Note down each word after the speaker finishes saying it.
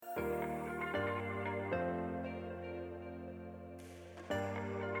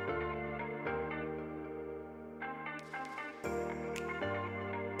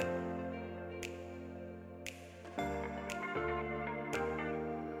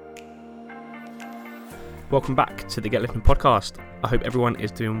Welcome back to the Get Lifting podcast. I hope everyone is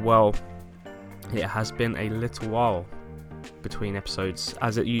doing well. It has been a little while between episodes,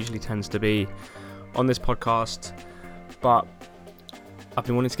 as it usually tends to be on this podcast, but I've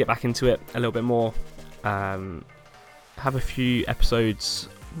been wanting to get back into it a little bit more. Have a few episodes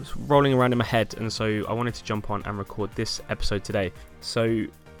rolling around in my head, and so I wanted to jump on and record this episode today. So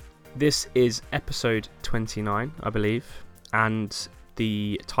this is episode 29, I believe, and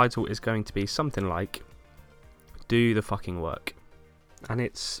the title is going to be something like Do the Fucking Work. And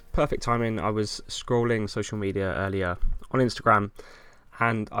it's perfect timing. I was scrolling social media earlier on Instagram,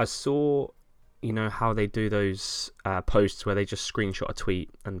 and I saw, how they do those posts where they just screenshot a tweet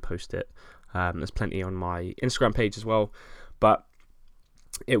and post it. There's plenty on my Instagram page as well, but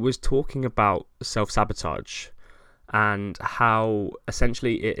it was talking about self-sabotage and how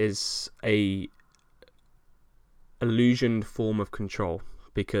essentially it is a illusioned form of control,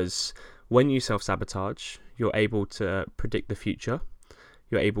 because when you self-sabotage, you're able to predict the future.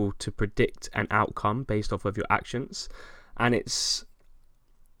 You're able to predict an outcome based off of your actions, and it's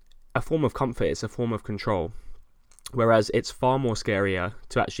a form of comfort, it's a form of control. Whereas it's far more scarier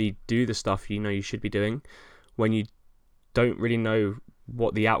to actually do the stuff you should be doing when you don't really know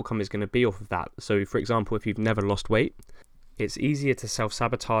what the outcome is going to be off of that. So for example, if you've never lost weight, it's easier to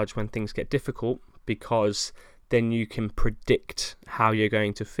self-sabotage when things get difficult, because then you can predict how you're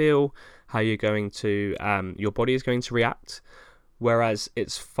going to feel, how you're going to, your body is going to react. Whereas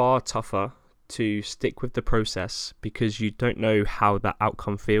it's far tougher to stick with the process, because you don't know how that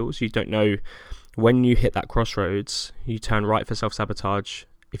outcome feels. You don't know when you hit that crossroads, you turn right for self-sabotage.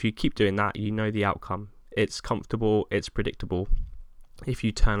 If you keep doing that, you know the outcome. It's comfortable, it's predictable. If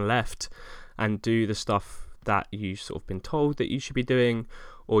you turn left and do the stuff that you've sort of been told that you should be doing,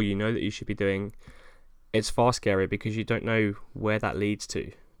 or you know that you should be doing, it's far scarier because you don't know where that leads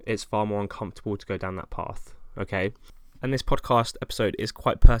to. It's far more uncomfortable to go down that path, okay? And this podcast episode is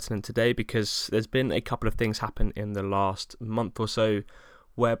quite pertinent today because there's been a couple of things happen in the last month or so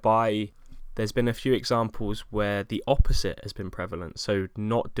whereby there's been a few examples where the opposite has been prevalent, so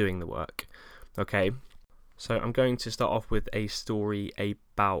not doing the work, okay? So I'm going to start off with a story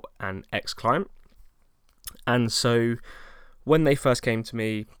about an ex-client. And so when they first came to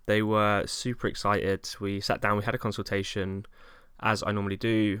me, they were super excited. We sat down, we had a consultation, as I normally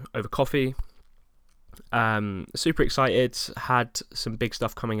do, over coffee. Super excited, had some big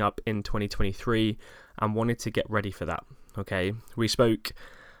stuff coming up in 2023 and wanted to get ready for that. Okay, we spoke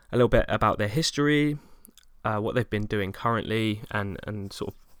a little bit about their history, what they've been doing currently, and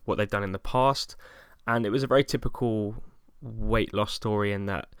sort of what they've done in the past. And it was a very typical weight loss story in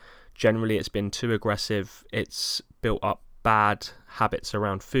that generally it's been too aggressive. It's built up bad habits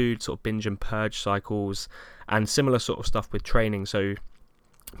around food, sort of binge and purge cycles, and similar sort of stuff with training. So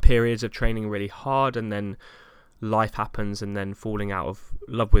periods of training really hard, and then life happens, and then falling out of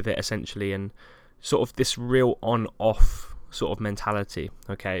love with it essentially, and sort of this real on-off sort of mentality,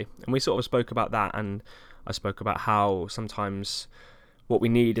 okay? And we sort of spoke about that, and I spoke about how sometimes what we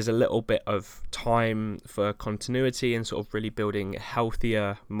need is a little bit of time for continuity and sort of really building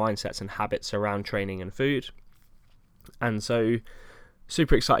healthier mindsets and habits around training and food. And so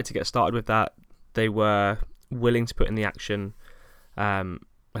super excited to get started with that. They were willing to put in the action,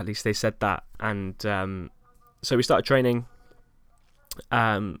 at least they said that. And so we started training.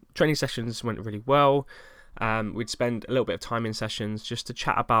 Training sessions went really well. We'd spend a little bit of time in sessions just to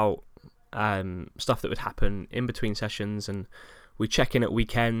chat about stuff that would happen in between sessions, and we check in at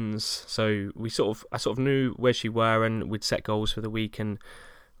weekends. So I sort of knew where she were, and we'd set goals for the week and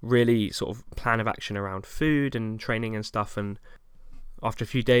really sort of plan of action around food and training and stuff. And after a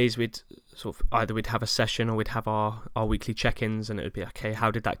few days, we'd have a session, or we'd have our weekly check-ins, and it would be, okay, how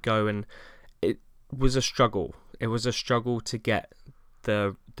did that go? And it was a struggle. It was a struggle to get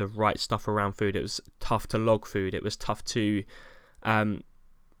the right stuff around food. It was tough to log food. It was tough to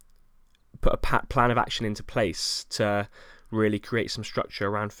put a plan of action into place to really create some structure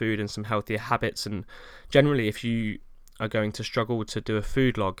around food and some healthier habits. And generally, if you are going to struggle to do a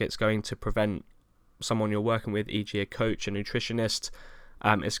food log, it's going to prevent someone you're working with, e.g. a coach, a nutritionist,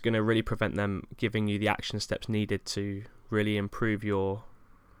 it's going to really prevent them giving you the action steps needed to really improve your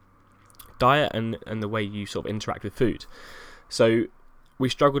diet and the way you sort of interact with food. So we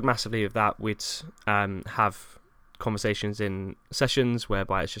struggled massively with that. We'd have conversations in sessions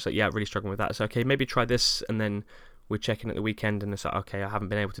whereby it's just like, yeah, really struggling with that. So, okay, maybe try this, and then we're checking at the weekend, and it's like, okay, I haven't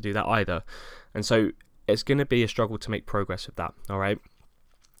been able to do that either. And so it's going to be a struggle to make progress with that, all right?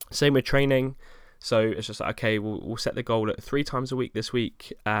 Same with training. So it's just like, okay, we'll set the goal at 3 times a week this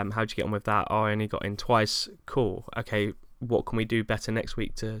week. How'd you get on with that? Oh, I only got in twice. Cool. Okay, what can we do better next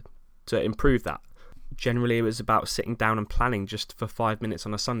week to improve that? generally it was about sitting down and planning just for 5 minutes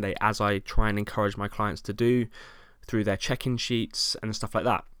on a Sunday, as I try and encourage my clients to do through their check-in sheets and stuff like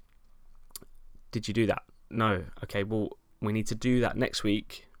that. Did you do that? No. Okay, well, we need to do that next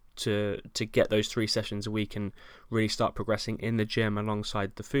week to get those 3 sessions a week and really start progressing in the gym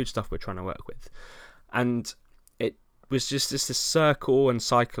alongside the food stuff we're trying to work with. And it was just this circle and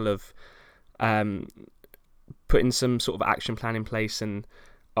cycle of putting some sort of action plan in place, and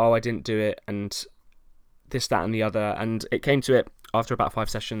I didn't do it, and this, that, and the other. And it came to it after about 5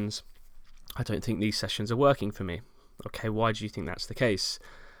 sessions. I don't think these sessions are working for me. Okay, why do you think that's the case?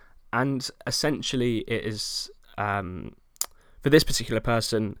 And essentially it is, for this particular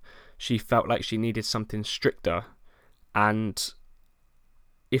person, she felt like she needed something stricter. And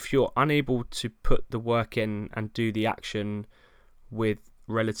if you're unable to put the work in and do the action with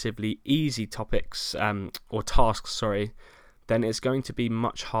relatively easy topics, or tasks, then it's going to be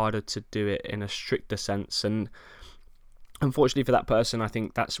much harder to do it in a stricter sense. And unfortunately for that person, I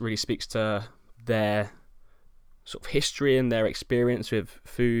think that really speaks to their sort of history and their experience with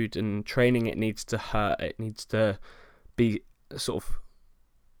food and training. It needs to hurt. It needs to be sort of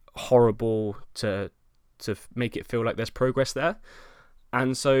horrible to make it feel like there's progress there.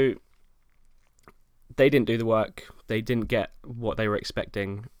 And so they didn't do the work. They didn't get what they were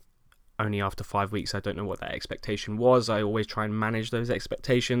expecting only after 5 weeks. I don't know what that expectation was. I always try and manage those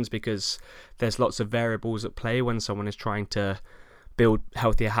expectations because there's lots of variables at play when someone is trying to build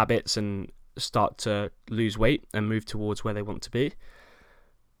healthier habits and start to lose weight and move towards where they want to be.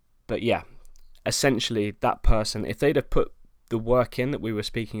 But yeah, essentially that person, if they'd have put the work in that we were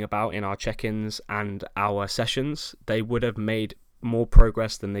speaking about in our check-ins and our sessions, they would have made more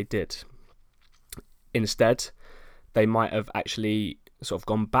progress than they did. Instead, they might have actually sort of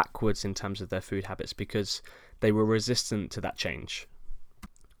gone backwards in terms of their food habits because they were resistant to that change.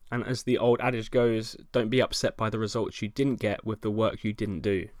 And as the old adage goes, don't be upset by the results you didn't get with the work you didn't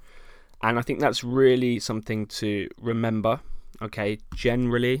do. And I think that's really something to remember. Okay,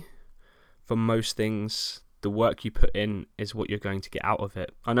 generally, for most things, the work you put in is what you're going to get out of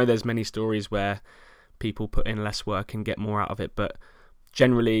it. I know there's many stories where people put in less work and get more out of it, but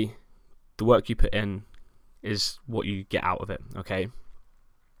generally, the work you put in is what you get out of it, okay?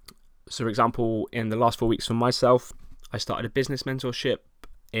 So, for example, in the last 4 weeks for myself, I started a business mentorship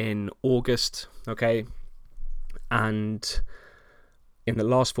in August, okay? And in the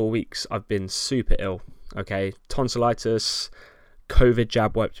last 4 weeks, I've been super ill, okay? Tonsillitis, COVID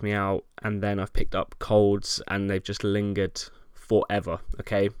jab wiped me out, and then I've picked up colds, and they've just lingered forever,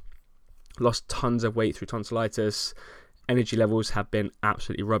 okay? Lost tons of weight through tonsillitis. Energy levels have been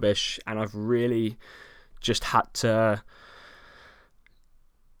absolutely rubbish, and I've really just had to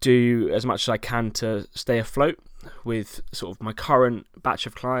do as much as I can to stay afloat with sort of my current batch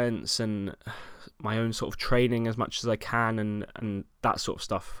of clients and my own sort of training as much as I can and that sort of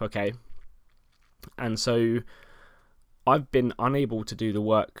stuff, okay? And so I've been unable to do the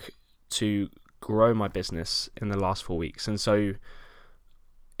work to grow my business in the last 4 weeks. And so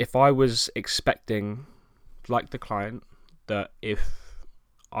if I was expecting, like the client, that if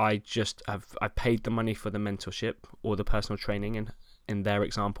I paid the money for the mentorship or the personal training in their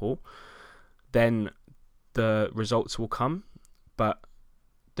example, then the results will come. But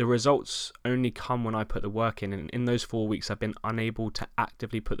the results only come when I put the work in. And in those 4 weeks, I've been unable to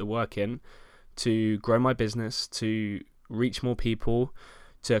actively put the work in to grow my business, to reach more people,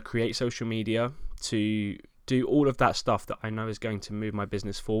 to create social media, to do all of that stuff that I know is going to move my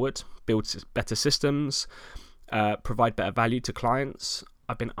business forward, build better systems, provide better value to clients.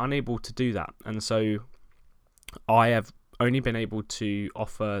 I've been unable to do that. And so I have only been able to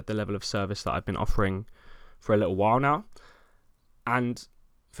offer the level of service that I've been offering for a little while now. And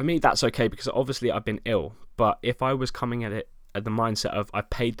for me, that's okay because obviously I've been ill. But if I was coming at it at the mindset of I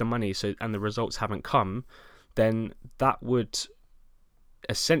paid the money and the results haven't come, then that would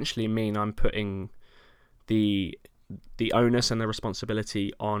essentially mean I'm putting the onus and the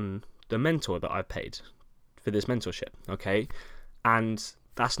responsibility on the mentor that I paid for this mentorship, okay? And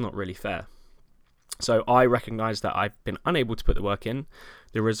that's not really fair. So I recognize that I've been unable to put the work in.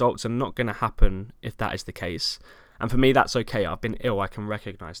 The results are not going to happen if that is the case. And for me, that's okay. I've been ill. I can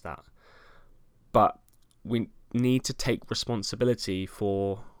recognize that. But we need to take responsibility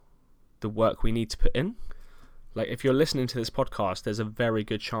for the work we need to put in. Like, if you're listening to this podcast, there's a very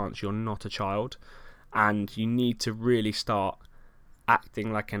good chance you're not a child, and you need to really start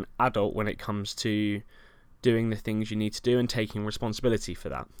acting like an adult when it comes to doing the things you need to do and taking responsibility for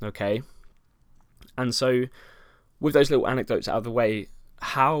that, okay? And so, with those little anecdotes out of the way,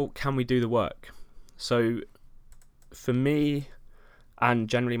 how can we do the work? So, for me, and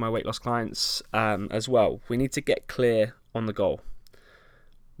generally my weight loss clients as well. We need to get clear on the goal.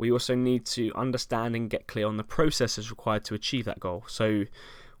 We also need to understand and get clear on the processes required to achieve that goal. So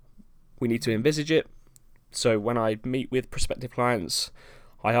we need to envisage it. So when I meet with prospective clients,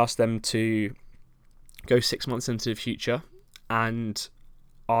 I ask them to go 6 months into the future and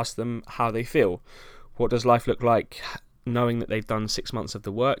ask them how they feel. What does life look like knowing that they've done 6 months of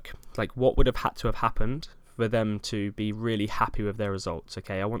the work? Like, what would have had to have happened for them to be really happy with their results?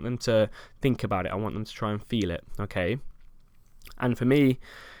 Okay, I want them to think about it. I want them to try and feel it. Okay, and for me,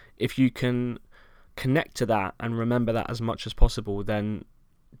 if you can connect to that and remember that as much as possible, then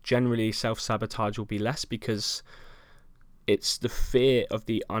generally self-sabotage will be less, because it's the fear of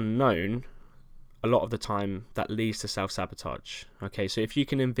the unknown a lot of the time that leads to self-sabotage. Okay, so if you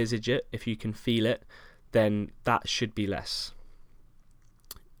can envisage it, if you can feel it, then that should be less.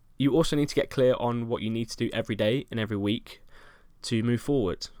 You also need to get clear on what you need to do every day and every week to move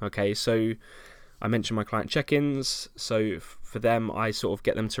forward. Okay, so I mentioned my client check-ins. So for them, I sort of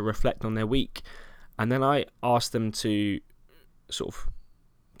get them to reflect on their week, and then I ask them to sort of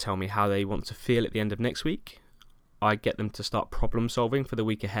tell me how they want to feel at the end of next week. I get them to start problem solving for the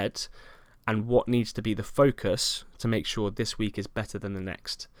week ahead, and what needs to be the focus to make sure this week is better than the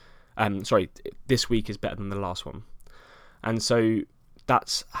next. This week is better than the last one. And so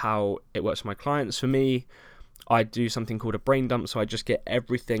that's how it works for my clients. For me, I do something called a brain dump. So I just get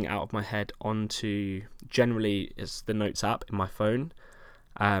everything out of my head onto, generally it's the Notes app in my phone,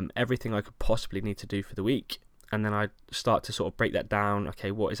 everything I could possibly need to do for the week. And then I start to sort of break that down.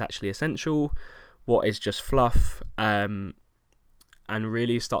 Okay, what is actually essential? What is just fluff? And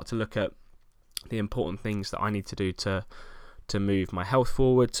really start to look at the important things that I need to do to move my health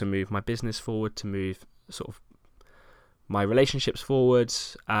forward, to move my business forward, to move sort of my relationships forward,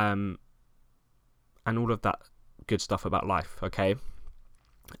 and all of that good stuff about life. Okay,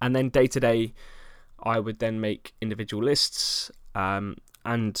 and then day to day, I would then make individual lists,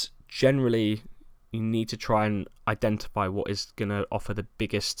 and generally you need to try and identify what is going to offer the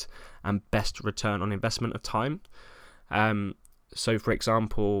biggest and best return on investment of time. So for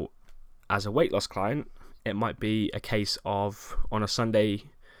example, as a weight loss client, it might be a case of, on a Sunday,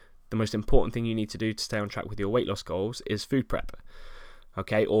 the most important thing you need to do to stay on track with your weight loss goals is food prep.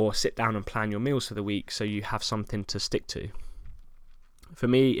 Okay, or sit down and plan your meals for the week so you have something to stick to. For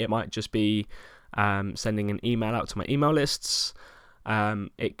me, it might just be sending an email out to my email lists.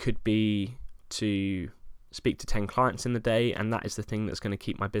 It could be to speak to 10 clients in the day, and that is the thing that's going to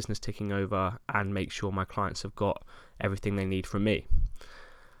keep my business ticking over and make sure my clients have got everything they need from me.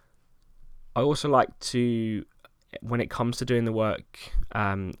 I also like to, when it comes to doing the work,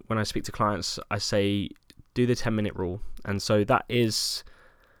 when I speak to clients, I say do the 10-minute rule. And so that is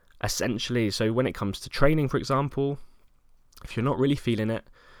essentially, so when it comes to training, for example, if you're not really feeling it,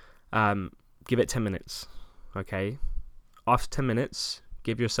 give it 10 minutes. Okay, after 10 minutes,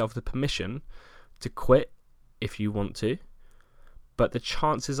 give yourself the permission to quit if you want to, but the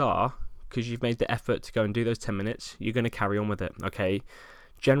chances are, because you've made the effort to go and do those 10 minutes, you're going to carry on with it. Okay,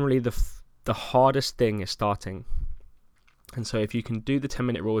 generally the hardest thing is starting, and so if you can do the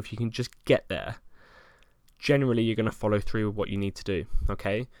 10-minute rule, if you can just get there, generally you're going to follow through with what you need to do.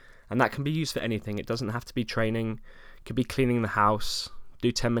 Okay, and that can be used for anything. It doesn't have to be training. It could be cleaning the house.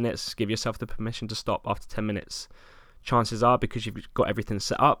 Do 10 minutes, give yourself the permission to stop after 10 minutes. Chances are, because you've got everything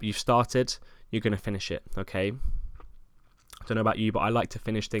set up, you've started, you're going to finish it. Okay, I don't know about you, but I like to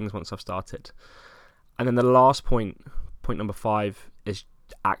finish things once I've started. And then the last point number 5, is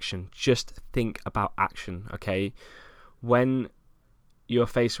action. Just think about action. Okay, when you're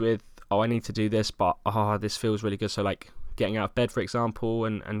faced with, I need to do this, but this feels really good, so like getting out of bed, for example,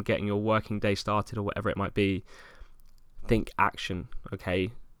 and getting your working day started, or whatever it might be, think action.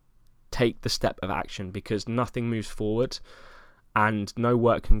 Okay, take the step of action, because nothing moves forward and no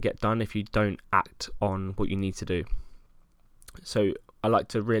work can get done if you don't act on what you need to do. So I like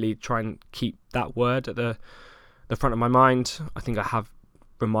to really try and keep that word at the front of my mind. I think I have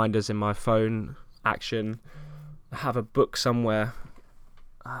reminders in my phone, action. I have a book somewhere,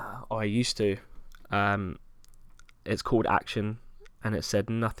 I used to, it's called Action, and it said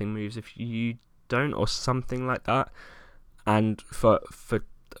nothing moves if you don't, or something like that. And for the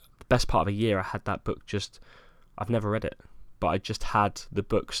best part of a year, I had that book I've never read it, but I just had the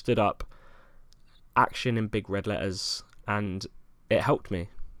book stood up, Action in big red letters, and it helped me.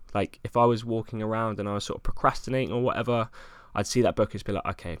 Like, if I was walking around and I was sort of procrastinating or whatever, I'd see that book and be like,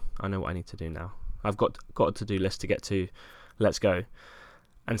 okay, I know what I need to do now. I've got a to-do list to get to. Let's go.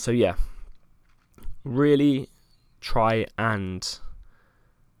 And so, yeah, really try and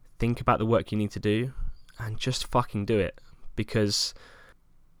think about the work you need to do and just fucking do it. because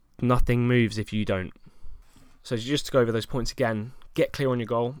nothing moves if you don't. So just to go over those points again, get clear on your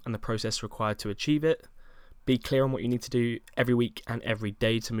goal and the process required to achieve it. Be clear on what you need to do every week and every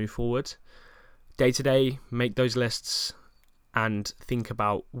day to move forward. Day to day, make those lists and think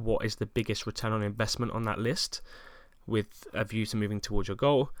about what is the biggest return on investment on that list with a view to moving towards your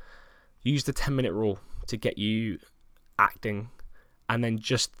goal. Use the 10-minute rule to get you acting, and then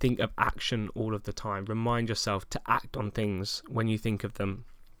just think of action all of the time. Remind yourself to act on things when you think of them.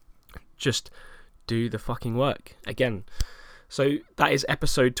 Just do the fucking work. Again, so that is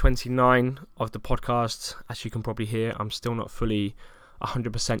episode 29 of the podcast. As you can probably hear, I'm still not fully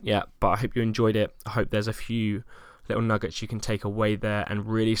 100% yet, but I hope you enjoyed it. I hope there's a few little nuggets you can take away there and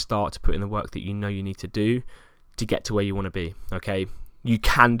really start to put in the work that you know you need to do to get to where you want to be. Okay, you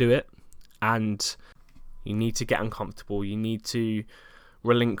can do it, and you need to get uncomfortable. You need to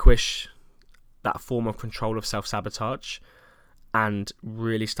relinquish that form of control of self-sabotage and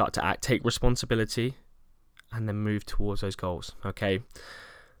really start to act, take responsibility, and then move towards those goals. Okay,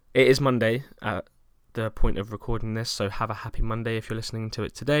 it is Monday at the point of recording this, so have a happy Monday if you're listening to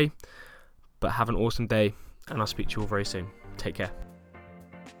it today, but have an awesome day, and I'll speak to you all very soon. Take care.